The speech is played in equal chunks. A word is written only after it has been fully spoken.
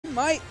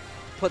might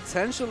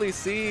potentially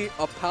see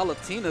a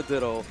Palutena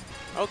Ditto.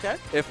 Okay.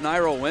 If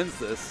Nairo wins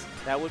this.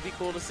 That would be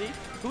cool to see.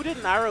 Who did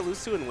Nairo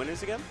lose to in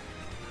winners again?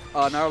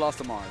 Nairo lost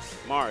to Mars.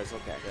 Mars,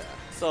 okay. Yeah.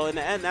 So in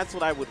the end, that's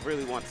what I would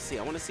really want to see.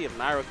 I want to see if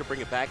Nairo could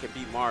bring it back and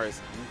beat Mars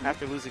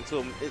after losing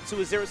to him, to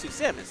a Zero Suit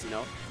Samus, you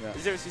know? Yeah.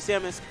 Zero Suit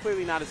Samus,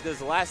 clearly not as good as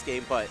the last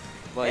game, but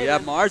hey, yeah,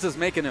 man. Mars is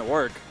making it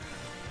work.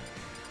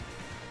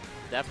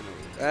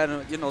 Definitely.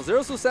 And, you know,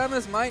 Zero Suit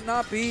Samus might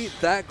not be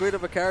that great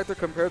of a character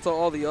compared to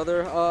all the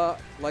other,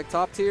 like,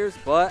 top tiers,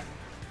 but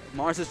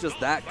Mars is just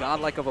that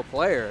godlike of a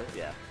player.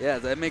 Yeah. Yeah,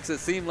 that makes it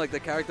seem like the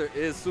character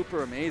is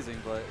super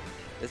amazing, but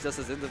it's just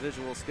his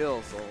individual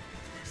skill, so.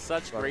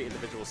 Such great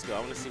individual skill. I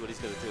want to see what he's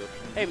going to do.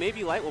 Hey,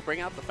 maybe Light will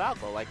bring out the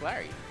Falco like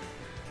Larry.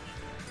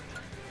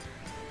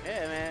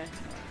 Yeah, man.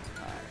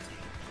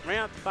 Bring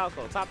out the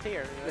Falco, top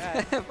tier.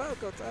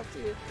 Falco, top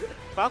tier.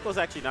 Falco's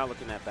actually not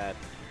looking that bad.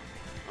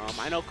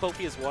 I know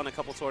Kofi has won a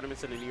couple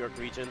tournaments in the New York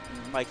region.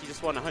 Like, he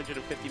just won a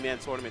 150-man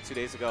tournament 2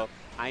 days ago.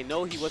 I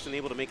know he wasn't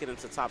able to make it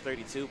into top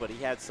 32, but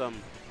he had some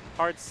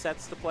hard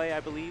sets to play, I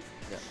believe.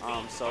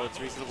 Yeah. So it's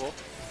reasonable.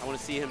 I want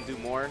to see him do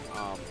more.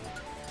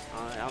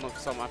 I don't know if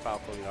you saw my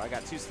Falco. You know, I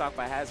got 2 stock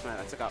by Hazmat.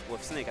 I took out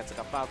with Snake. I took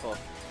out Falco.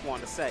 Won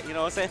the set. You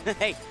know what I'm saying?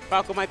 Hey,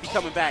 Falco might be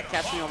coming back.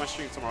 Catch me on my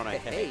stream tomorrow night.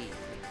 Hey.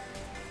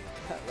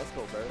 Let's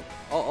go, Barry.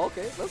 Oh,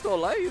 okay. Let's go,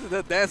 Light. He's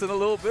dancing a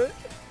little bit.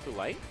 Who,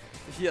 Light?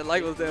 Yeah,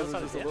 Light was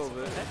dancing just a little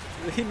bit.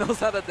 He knows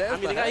how to dance.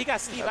 I mean, he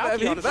got Steve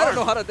Aoki. He better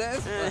know how to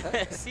dance.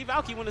 Steve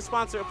Aoki want to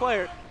sponsor a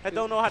player that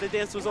don't know how to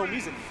dance to his own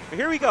music. But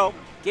here we go.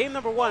 Game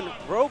number 1,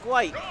 Rogue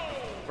Light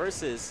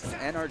versus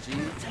NRG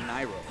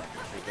Nairo.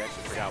 I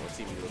actually forgot what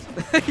team he was.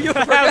 You I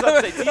was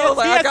about to say,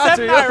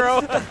 TSM Nairo.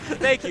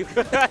 Thank you.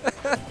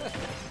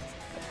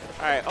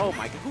 All right. Oh,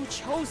 my God. Who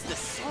chose this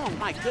song?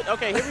 My good.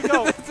 Okay, here we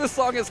go. This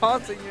song is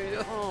haunting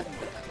you. Oh,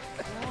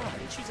 my God.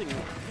 You're choosing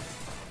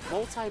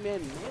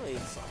multi-man melee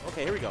song.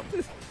 Okay, here we go.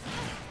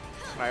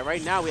 All right,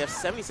 right now we have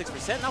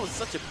 76%. That was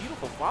such a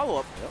beautiful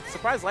follow-up. Yep.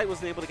 Surprised Light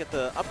wasn't able to get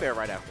the up air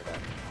right after that.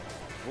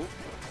 Ooh.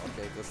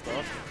 Okay, good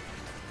stuff.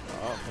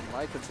 From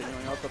Light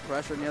continuing out the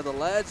pressure near the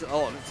ledge.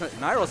 Oh,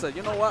 Nairo said,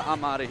 you know what?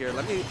 I'm out of here.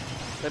 Let me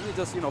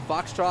just, you know,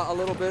 foxtrot a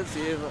little bit,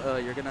 see if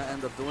you're going to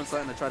end up doing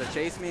something to try to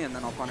chase me, and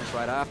then I'll punish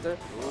right after. Ooh.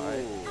 All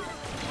right.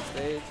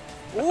 Stage.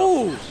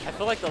 Ooh! I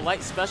feel like the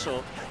Light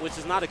special, which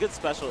is not a good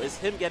special, is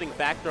him getting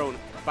back thrown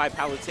by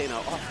Palutena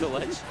off the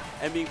ledge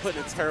and being put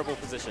in a terrible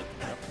position.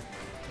 Yep.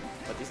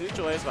 But these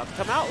neutral air is about to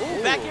come out.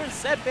 Ooh, back here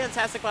instead.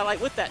 Fantastic by Light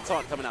with that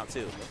taunt coming out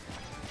too.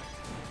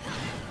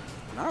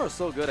 Nairo's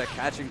so good at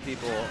catching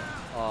people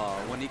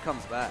when he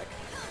comes back.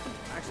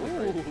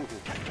 Actually,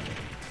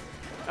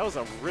 that was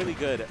a really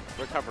good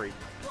recovery.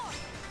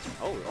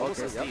 Oh,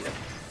 almost a steal. Okay.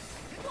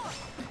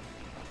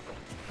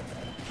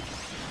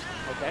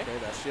 Okay,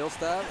 that shield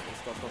stab. Good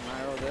stuff from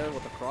Nairo there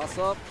with the cross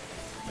up.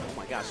 Oh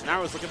my gosh,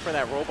 Nairo's looking for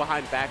that roll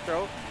behind back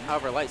throw.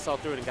 However, Light saw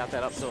through it and got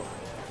that up, so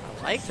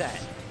I like that.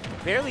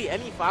 Barely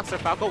any Fox or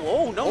Falco.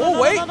 Whoa, no,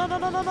 no, wait. No, no, no,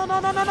 no, no, no, no,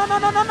 no, no, no, no,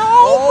 no, no, no,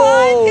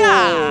 oh my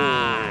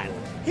God.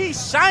 He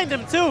shined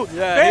him too.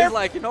 Yeah, he's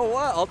like, you know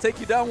what? I'll take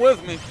you down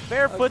with me.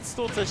 Fair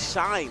footstool to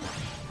shine.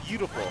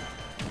 Beautiful.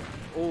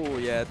 Oh,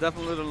 yeah,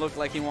 definitely didn't look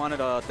like he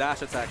wanted a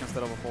dash attack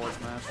instead of a forward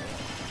smash.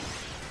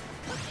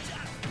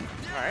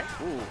 All right.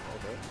 Ooh,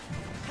 okay.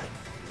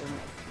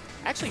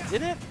 Actually,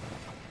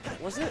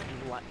 was it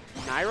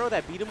Nairo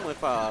that beat him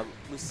with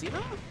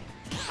Lucina?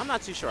 I'm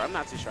not too sure. I'm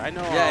not too sure. I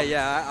know.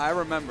 Yeah, I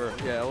remember.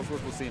 Yeah, it was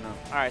with Lucina.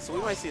 All right, so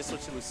we might see a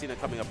switch to Lucina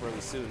coming up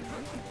really soon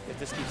if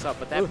this keeps up.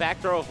 But that back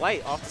throw of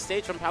Light off the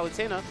stage from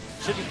Palutena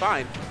should be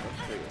fine.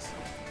 There he is.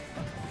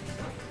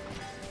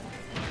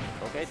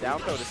 Okay, down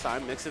throw this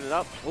time, mixing it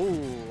up. Ooh,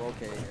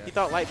 okay. Yeah. He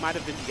thought Light might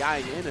have been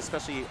DIing in,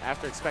 especially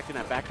after expecting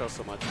that back throw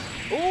so much.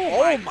 Ooh,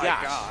 oh my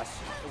gosh.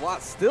 Wow,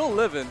 still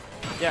living.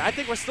 Yeah, I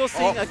think we're still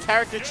seeing a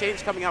character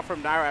change coming out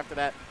from Nairo after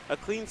that. A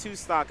clean 2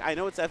 stock. I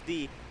know it's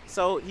FD,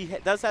 so he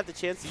does have the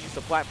chance to use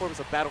the platforms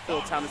of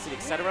Battlefield, Town and City,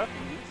 etc.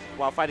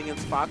 while fighting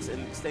against Fox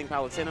and staying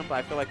Palutena, but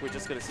I feel like we're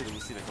just going to see the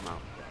Lucina come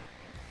out.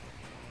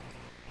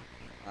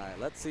 All right,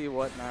 let's see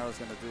what Nairo's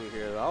going to do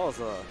here. That was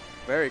a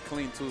very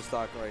clean 2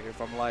 stock right here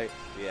from Light.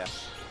 Yeah.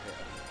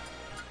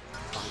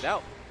 Find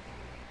out.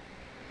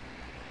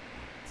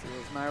 See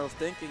what Nairo's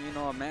thinking, you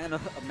know, a man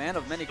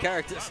of many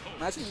characters.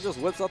 Imagine he just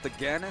whips out the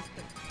Ganon.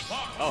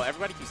 Oh,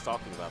 everybody keeps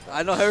talking about that.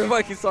 I know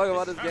everybody keeps talking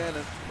about this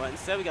Ganon. But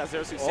instead we got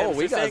Zero Suit. Oh,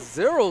 we got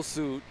Zero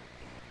Suit.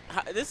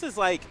 This is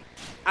like,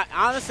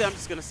 honestly, I'm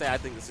just going to say I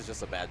think this is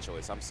just a bad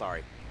choice. I'm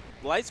sorry.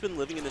 Light's been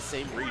living in the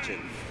same region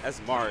as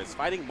Mars,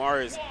 fighting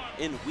Mars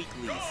in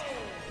weeklies,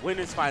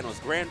 winners finals,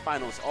 grand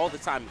finals all the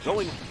time,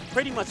 going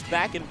pretty much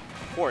back and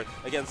forth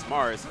against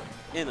Mars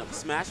in a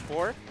Smash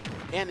 4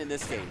 and in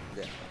this game.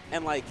 Yeah.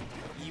 And like,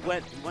 you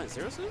went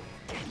Zero Suit?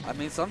 I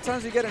mean,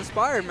 sometimes you get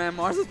inspired, man.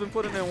 Mars has been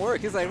putting in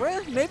work. He's like,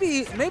 well,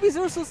 maybe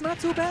Zero Suit's not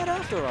too bad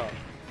after all.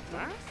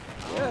 Right.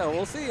 Yeah,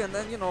 we'll see. And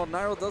then, you know,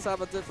 Nairo does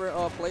have a different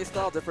play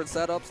style, different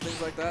setups,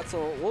 things like that.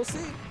 So we'll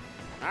see.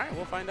 All right,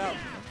 we'll find out.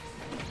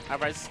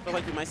 However, I just feel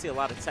like we might see a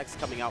lot of text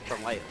coming out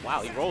from Light.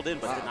 Wow, he rolled in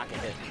but did not get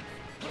hit.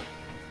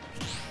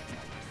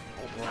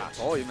 gosh.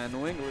 Oh, you man,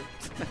 New England.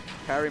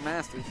 Carry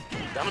Masters.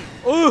 Done.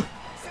 Ooh!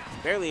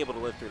 Barely able to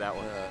live through that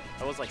one.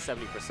 That was like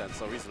 70%,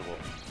 so reasonable.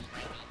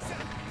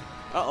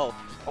 Uh-oh.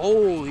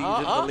 Oh, he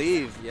didn't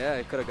believe. Yeah,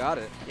 he could have got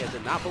it. Yeah,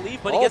 did not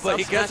believe, but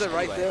he gets it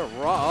right there.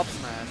 Raw up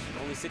smash.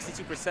 Only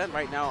 62%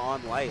 right now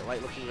on Light.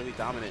 Light looking really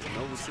dominant.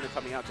 No Lucina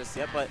coming out just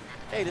yet, but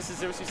hey, this is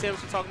Zero Suit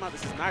Samus we're talking about.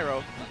 This is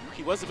Nairo.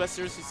 He was the best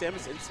Zero Suit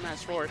Samus in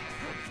Smash 4.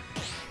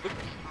 The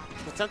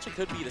potential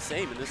could be the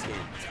same in this game,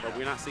 but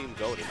we're not seeing him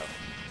go enough.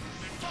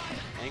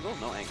 Angle?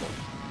 No angle.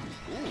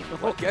 Ooh,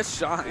 oh, gets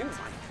shot. Oh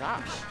my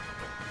gosh.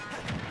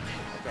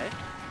 Okay.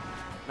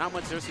 Not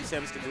much Zero Suit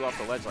Samus can do off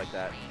the ledge like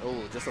that.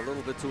 Oh, just a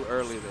little bit too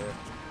early there.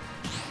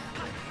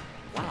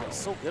 Wow, he's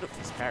so good at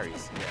these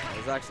parries. Yeah,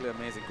 it's actually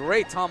amazing.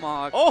 Great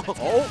tomahawk. Oh!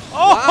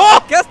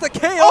 Wow, gets the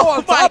KO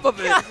on top of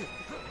it.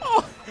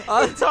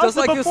 Oh, just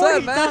like you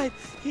said, man.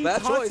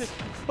 Bad choice.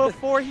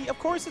 Before he, of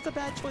course it's a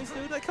bad choice,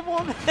 dude. Like, come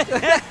on,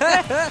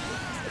 man.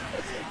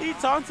 He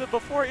taunted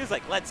before he was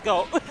like, let's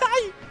go.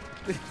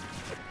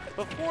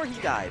 Before he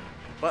died.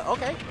 But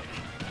okay.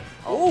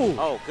 Oh,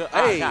 oh, good.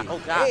 Hey, God. Oh,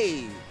 gosh.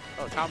 Hey.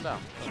 Oh, calm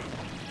down.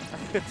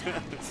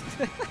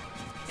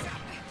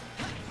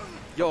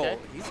 Yo, okay.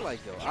 he's like,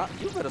 yo,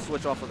 you better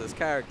switch off of this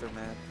character,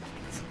 man.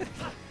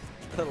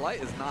 The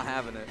Light is not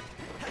having it.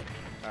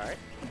 All right.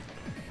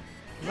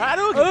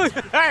 All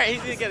right,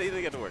 he's gonna get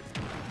it to work.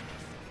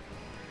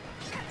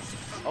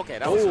 Okay,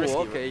 that was risky.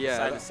 Okay,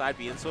 yeah. Side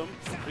B into him,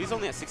 but he's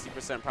only at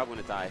 60%, probably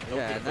gonna die.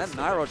 Yeah, and then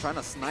Nairo trying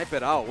to snipe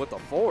it out with a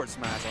forward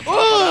smash on top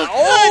of that.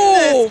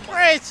 Oh, goodness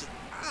gracious!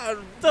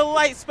 The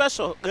Light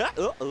special.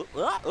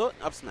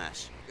 Up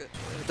smash.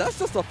 That's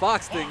just a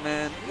Fox thing,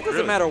 man. It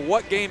doesn't matter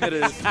what game it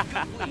is.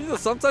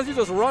 Sometimes you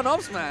just run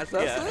up smash.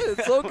 That's it.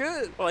 It's so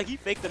good. Well, like he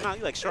faked him out.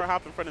 He like short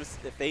hop in front of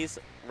his face,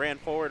 ran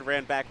forward,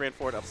 ran back, ran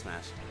forward, up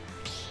smash.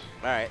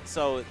 All right,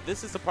 so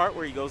this is the part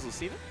where he goes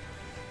Lucina?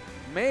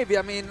 Maybe.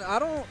 I mean,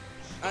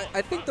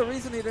 I think the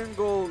reason he didn't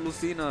go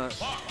Lucina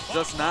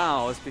just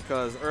now is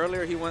because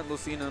earlier he went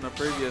Lucina in a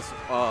previous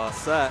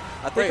set.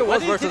 I think it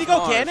was versus Did he go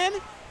Mars.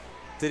 Ganon?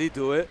 Did he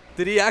do it?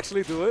 Did he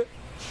actually do it?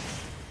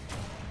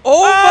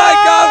 Oh my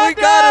God, we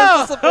got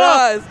it! It's a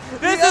surprise.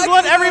 This is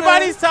what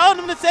everybody's telling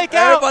him to take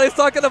out. Everybody's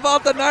talking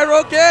about the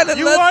Nairo Ganon.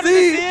 You wanted to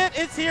see it?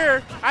 It's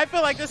here. I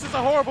feel like this is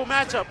a horrible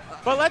matchup,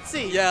 but let's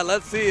see. Yeah,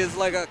 let's see. It's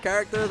like a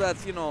character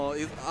that's, you know,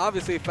 he's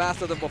obviously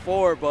faster than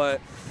before,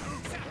 but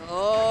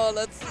oh,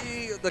 let's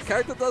see. The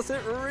character does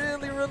hit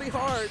really, really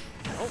hard.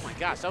 Oh my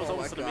gosh, that was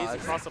almost an amazing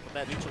cross-up with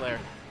that neutral air.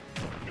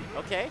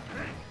 Okay.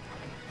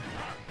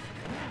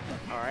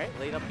 All right,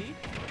 late up B.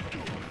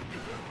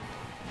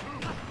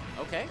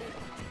 Okay.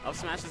 Up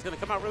smash is going to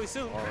come out really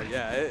soon. Oh,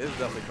 yeah, it is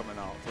definitely coming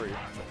out. 3.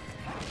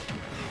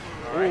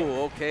 Right.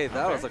 Ooh, okay.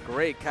 That was a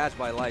great catch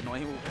by Light. No,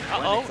 he went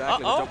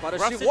exactly to jump out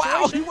of shit.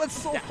 Wow, he went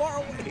so far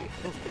away.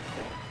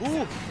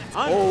 Ooh,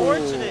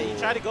 unfortunate. He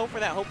tried to go for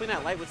that, hoping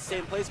that Light would stay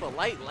in place, but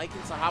Light likes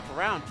to hop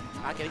around.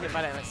 Not getting hit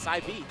by that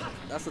side B.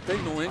 That's the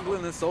thing. New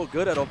England is so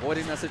good at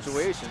avoiding that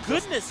situation.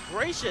 Goodness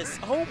gracious.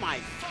 Oh,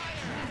 my.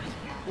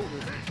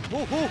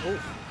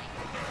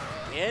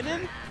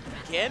 Ganon?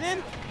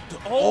 Ganon?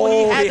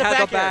 Oh, he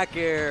had the back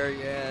air.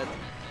 Yeah.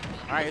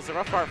 All right, it's the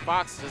rough part.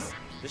 Fox just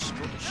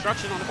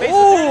destruction on the base.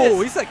 Oh,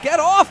 he said, get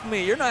off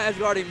me. You're not edge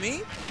guarding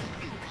me.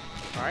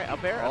 All right,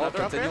 up air. Another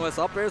continuous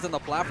up airs, and the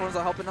platforms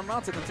are helping them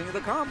out to continue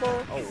the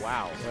combo. Oh,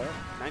 wow.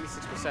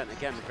 96%.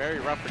 Again, very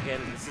rough for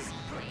Ganon. This is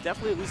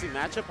definitely a losing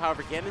matchup.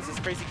 However, Ganon's this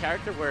crazy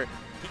character where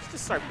he can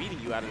just start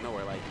beating you out of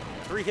nowhere. Like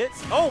 3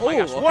 hits. Oh, my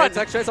gosh. Okay, one.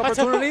 tech chase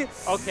opportunity.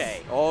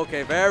 Okay.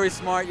 Okay, very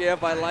smart. Yeah,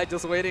 by Light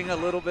just waiting a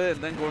little bit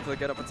and then going for the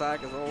get-up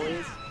attack as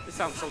always. This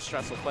sounds so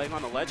stressful playing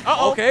on the ledge.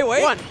 Okay,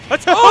 wait. 1.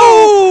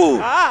 Oh!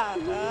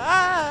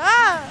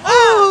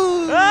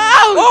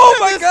 Oh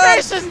my God!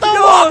 Gracious, don't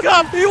walk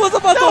up! He was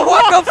about to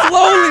walk up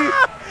slowly.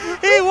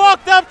 He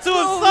walked up to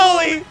him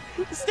slowly,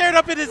 stared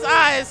up in his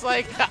eyes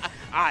like,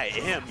 I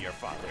am your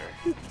father.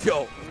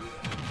 Yo.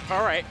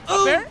 All right,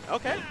 up there?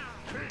 Okay.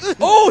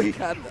 Oh, he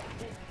had that.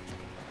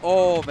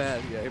 Oh,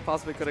 man. Yeah, he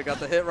possibly could have got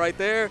the hit right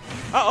there.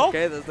 Uh-oh.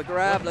 Okay, there's the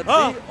grab. Let's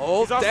see.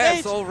 Oh,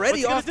 that's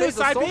already off stage.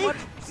 Side B?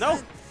 No.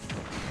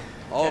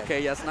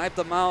 Okay, yeah, sniped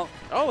him out.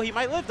 Oh, he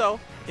might live, though.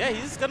 Yeah,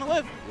 he's going to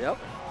live. Yep.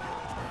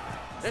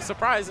 They're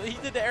surprised. He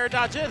did the air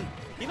dodge in.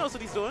 He knows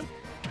what he's doing.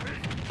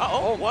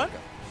 Uh-oh, what?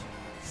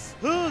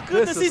 Oh,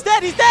 goodness, he's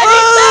dead. He's dead.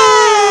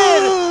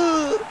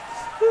 He's dead!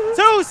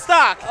 2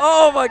 stock.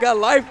 Oh, my God.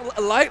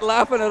 Light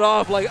laughing it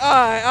off like,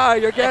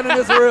 your Ganon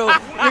is real.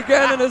 Your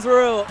Ganon is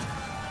real.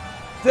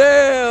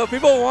 Damn,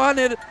 people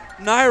wanted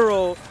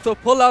Nairo to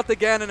pull out the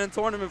Ganon in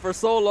tournament for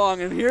so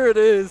long, and here it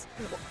is.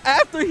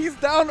 After he's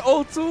down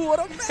 0-2, what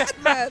a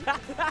madman.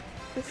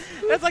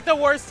 That's like the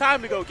worst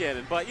time to go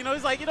Ganon, but, you know,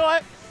 he's like, you know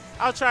what?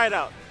 I'll try it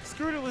out.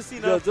 Screw it,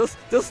 Lucina. Yo, just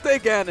stay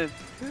Ganon.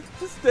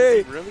 Just stay.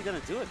 Is he really going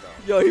to do it,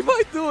 though? Yo, he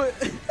might do it.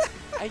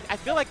 I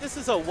feel like this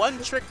is a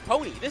one-trick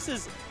pony. This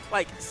is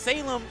like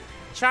Salem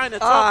trying to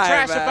talk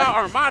trash about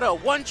Armada,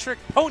 one-trick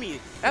pony.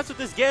 That's what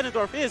this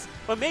Ganondorf is,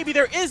 but maybe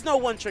there is no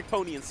one-trick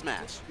pony in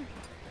Smash.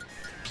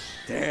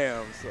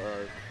 Damn,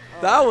 son.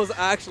 That was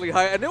actually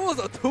high, and it was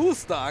a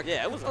 2-stock.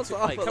 Yeah, it was a 2.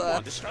 Like, come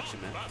on, destruction,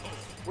 man.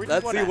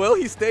 Let's see, will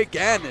he stay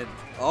Ganon?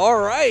 All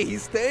right,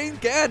 he's staying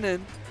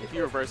Ganon. If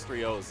you reverse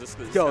 3-0s, this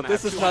is Yo,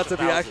 this is not to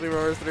be actually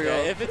reverse 3-0. Yeah,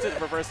 if it's a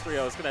reverse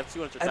 3-0, it's going to have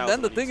 200,000. And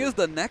then the thing is,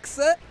 the next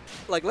set,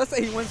 like, let's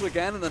say he wins with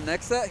Ganon the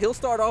next set, he'll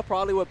start off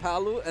probably with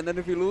Palu, and then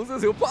if he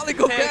loses, he'll probably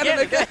go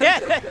Ganon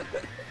again.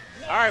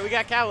 All right, we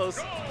got Kalos.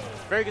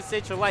 Very good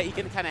stage for Light. He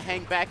can kind of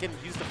hang back and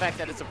use the fact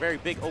that it's a very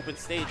big open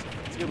stage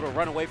to be able to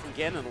run away from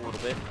Ganon a little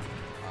bit.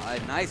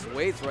 Nice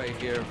weights right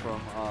here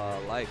from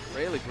Light.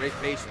 Really great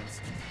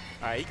patience.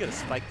 All right, he could have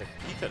spiked it.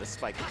 He could have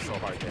spiked it so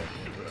hard there.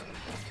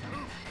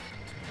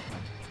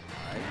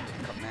 All right,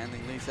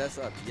 commandingly sets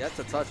up. Yet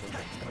to touch him.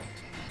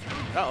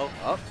 Uh-oh.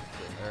 Up.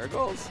 There it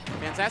goes.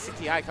 Fantastic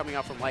TI coming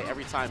out from Light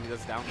every time he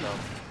does down throw.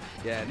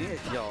 Yeah, and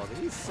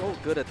he's so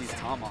good at these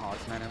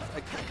tomahawks, man. And,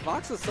 like,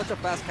 Vox is such a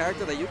fast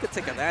character that you could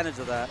take advantage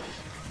of that.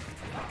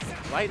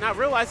 Light not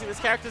realizing this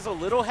character's a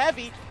little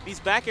heavy.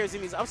 These back airs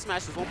and these up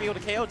smashes won't be able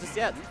to KO just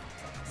yet.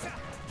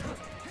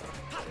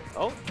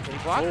 Oh, did he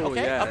block? Oh,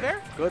 okay, yeah. up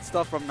there. Good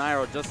stuff from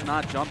Nairo, just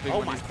not jumping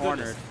when he's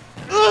cornered.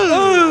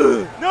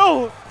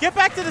 No! Get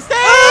back to the stage!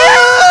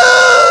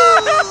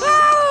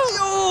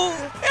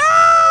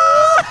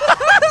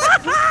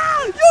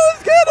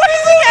 What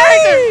is the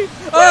character?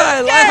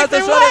 Alright, Light had to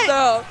shut it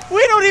down.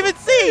 We don't even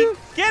see.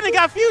 Ganon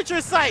got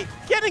future sight.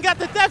 Ganon got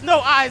the Death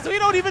Note eyes. We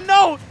don't even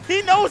know.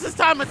 He knows his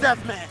time of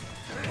death, man.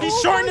 He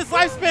shortened his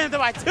lifespan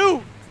by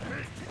 2.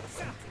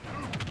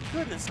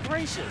 Goodness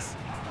gracious.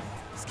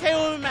 He's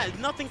KOing him at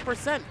nothing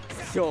percent.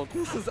 Yo,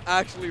 this is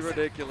actually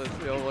ridiculous,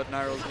 yo, what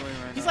Nairo's doing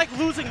right now. He's like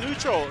losing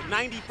neutral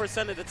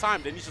 90% of the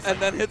time. Then he's just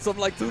then hits him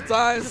like 2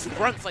 times. Just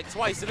grunts like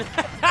twice.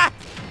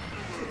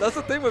 That's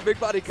the thing with big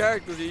body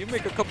characters. You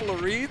make a couple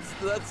of reads,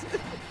 that's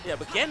it. Yeah,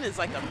 but Ganon's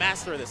like the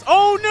master of this.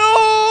 Oh, no!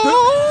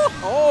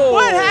 Oh,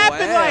 what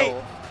happened, wow. Light?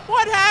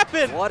 What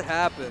happened? What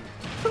happened?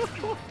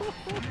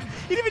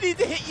 He didn't even need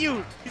to hit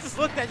you. He just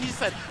looked at you, he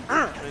said,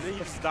 and then you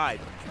just died.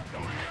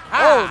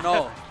 Oh,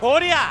 no.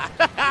 Horia!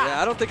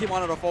 Yeah, I don't think he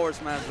wanted a forward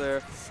smash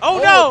there. Oh,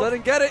 no!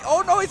 Didn't get it.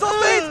 Oh, no, he's on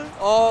base.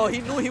 Oh,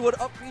 he knew he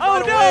would up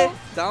right away.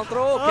 Down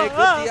throw. Okay,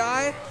 good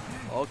DI.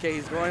 Okay,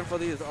 he's going for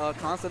these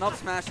constant up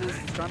smashes.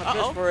 He's trying to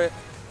fish for it.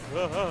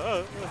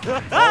 Oh,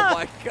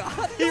 my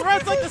God. He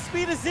runs like the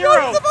speed of 0.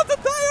 Yo, he's about to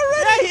die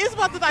already. Yeah, he is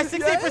about to die.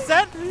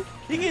 68%.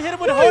 He can hit him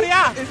with a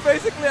Horia. He's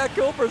basically at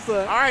kill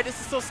percent. All right, this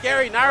is so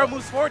scary. Nairo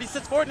moves forward. He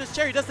sits forward in his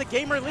chair. He does the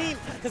gamer lean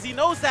because he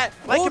knows that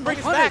Light can bring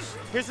us back.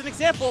 Here's an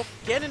example.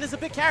 Ganon is a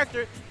big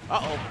character.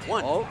 Uh-oh,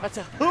 1. Oh. That's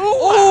a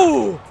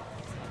Ooh.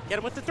 Get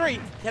him with the 3.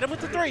 Get him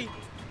with the 3.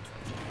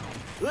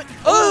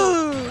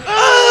 Ooh.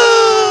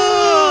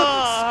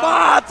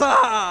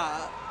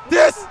 Sparta!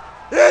 This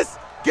is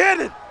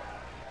Ganon.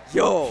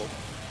 Yo.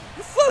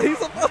 So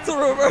he's about to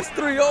reverse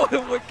 3-0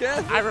 him with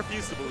Ganon. I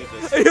refuse to believe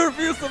this. You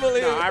refuse to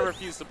believe it? No, I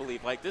refuse to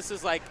believe. Like, this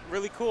is, like,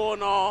 really cool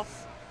and all.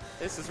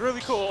 This is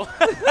really cool.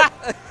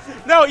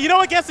 No, you know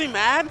what gets me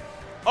mad?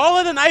 All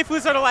of the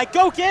Naifus are like,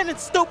 go Ganon,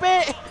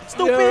 stupid!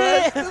 Stupid!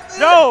 Yeah, right.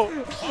 No!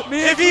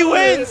 If he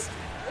wins,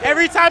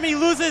 every time he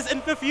loses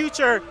in the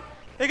future,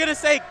 they're going to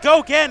say,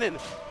 go Ganon.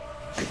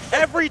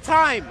 Every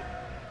time.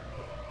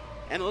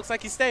 And it looks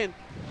like he's staying.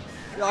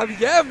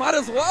 Yeah, might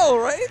as well,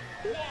 right?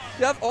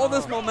 You have all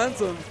this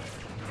momentum.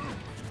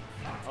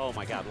 Oh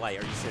my God, Light,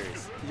 are you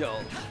serious? Yo,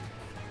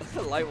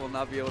 Light will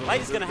not be able to. Light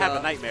is going to have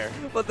a nightmare.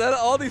 But then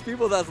all these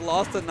people that's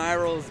lost to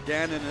Nairo's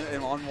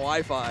Ganon on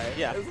Wi-Fi.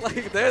 Yeah. It's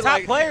like they're top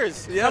like,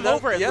 players. Yeah, come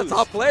over and yeah, lose.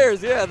 top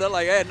players. Yeah, they're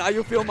like, hey, now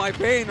you feel my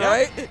pain,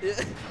 right?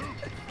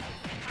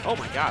 Oh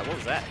my God, what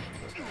was that?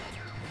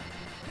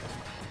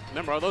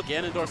 Remember, although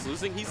Ganondorf's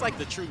losing, he's like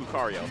the true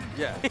Lucario.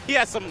 Yeah. He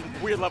has some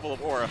weird level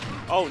of aura.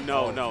 Oh,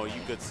 no, no, you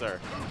good sir.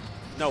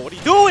 No, what are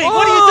you doing?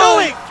 What are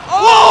you doing?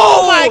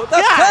 Oh, my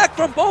that's God! tech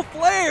from both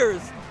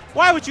players.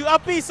 Why would you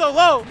up B so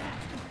low?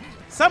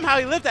 Somehow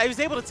he lived that. He was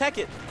able to tech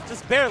it,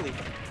 just barely.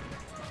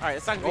 All right,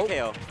 it's not going to be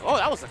KO. Oh,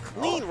 that was a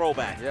clean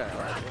rollback. Yeah,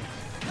 all right.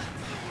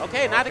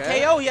 Okay, not a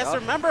KO. He has to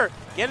remember,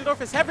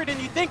 Ganondorf is heavier than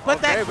you think, but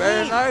that clean.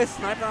 Very nice.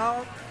 Sniping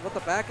out with the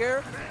back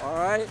air. All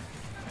right.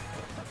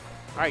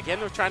 All right,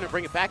 Ganondorf trying to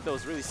bring it back, though,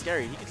 is really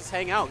scary. He can just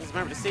hang out, because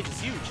remember, the stage is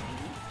huge.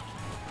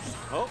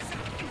 Oh.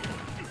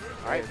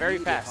 All right, very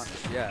fast.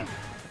 Yeah.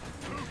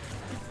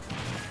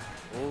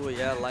 Oh,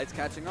 yeah, Light's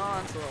catching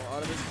on, so a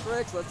lot of his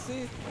tricks. Let's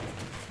see.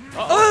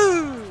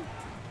 Oh!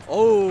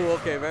 Oh,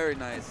 okay, very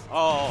nice.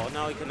 Oh,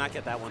 no, he could not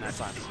get that one that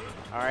time.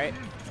 All right.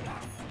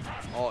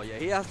 Oh, yeah,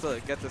 he has to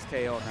get this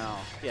KO now.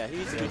 Yeah, he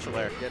needs a neutral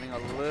air. Getting a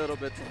little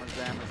bit too much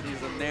damage.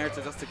 He's in there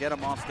just to get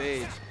him off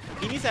stage.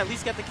 He needs to at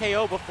least get the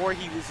KO before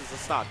he loses the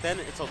stock. Then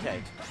it's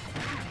okay.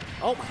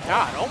 Oh, my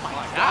God. Oh, my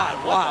God.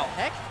 What wow. the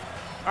heck?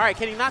 All right,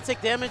 can he not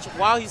take damage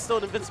while he's still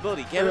in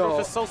invincibility?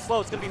 Ganondorf is so slow,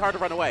 it's going to be hard to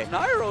run away.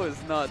 Nairo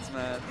is nuts,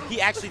 man. He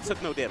actually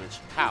took no damage.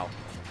 How?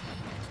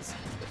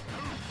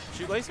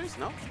 Shoot lasers?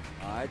 No.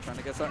 All right, trying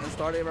to get something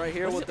started right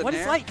here with the What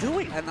nair. is Light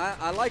doing? And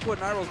I like what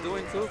Nairo's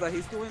doing, too, is that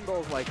he's doing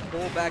those, like,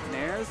 pull-back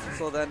nairs,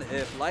 so then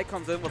if Light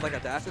comes in with, like,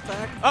 a dash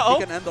attack, he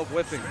can end up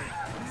whipping.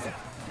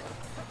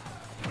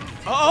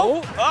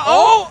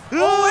 Uh-oh.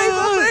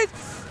 Oh, wait,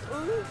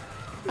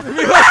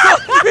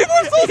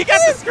 He got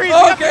the screen.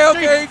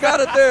 Okay, he got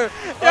it there.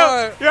 All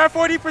right. You're at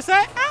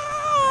 40%?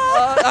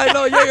 I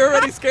know, yeah, you're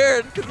already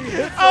scared. He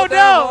hit so Oh, damn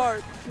no.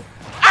 hard.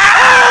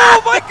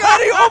 Oh, my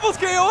God, he almost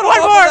KO'd One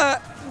him more.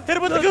 that. Hit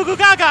him with the Goo Goo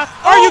Gaga.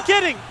 Are you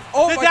kidding?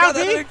 Oh, the my down God,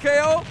 that B? didn't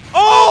KO.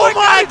 Oh,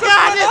 my he just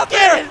God, went just out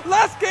there. kidding.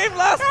 Last game,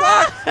 last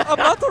stock.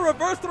 About to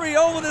reverse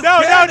 3-0 with his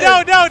No,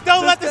 cannon.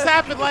 don't let this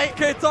happen, Light.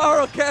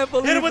 Keitaro can't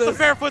believe Hit him with this. the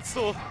fair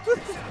footstool.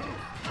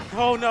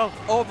 Oh, no.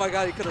 Oh, my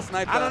God, he could have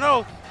sniped I that. don't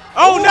know.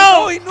 Oh,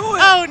 no. He knew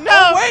it. Oh, no.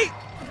 Oh, wait.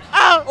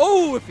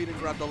 Oh. If he didn't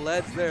grab the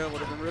ledge there, it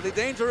would have been really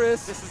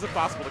dangerous. This is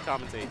impossible to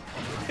commentate.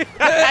 It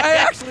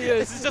actually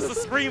is. This is just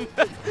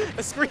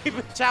a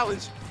scream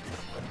challenge.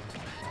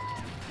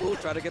 Ooh,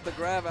 try to get the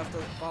grab after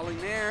falling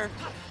there.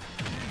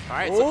 All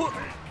right. Oh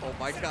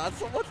my God,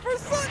 so much for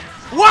Sun.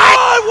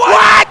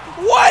 What?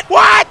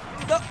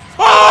 No.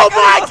 Oh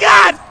my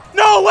God!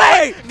 No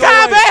way! No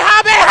way.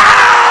 Kamehameha!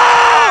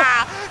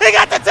 He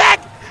got the tech!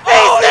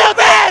 He's still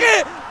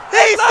dead!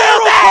 He's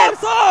still dead!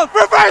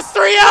 Reverse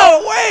 3-0!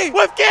 No way!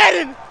 With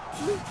cannon!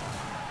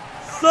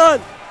 Sun!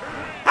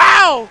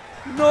 How?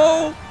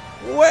 No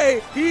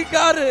way! He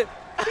got it!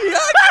 He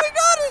actually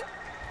got it!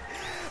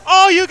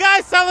 Oh, you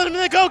guys telling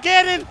him to go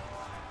cannon?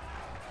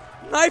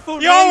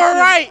 Naifu Yo, we're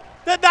right!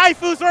 The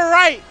Naifus were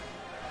right!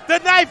 The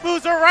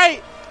Naifus were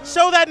right!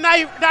 Show that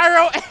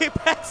Nairo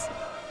Apex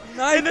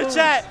in the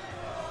chat.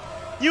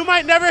 You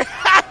might never...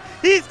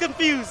 He's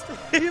confused.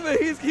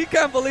 He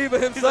can't believe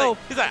it himself.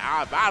 He's like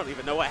I don't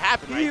even know what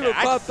happened right He there.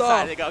 I just popped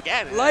off. decided to go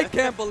get it. Light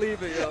can't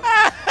believe it, yo.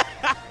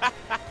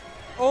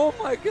 Oh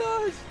my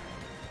gosh.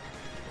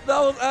 That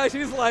was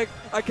actually, he's like,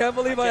 I can't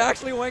believe I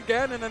actually went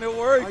Ganon and it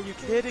worked. Are you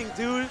kidding,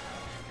 dude?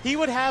 He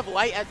would have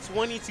Light at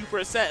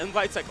 22% and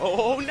Light's like,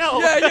 oh no.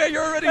 Yeah,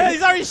 you're already.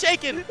 He's already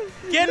shaking.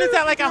 Ganon's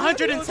at like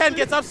 110,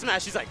 gets up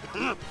smash. He's like,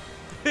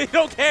 he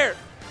don't care.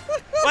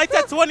 Light's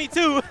at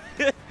 22.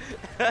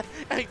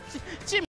 Jimmy.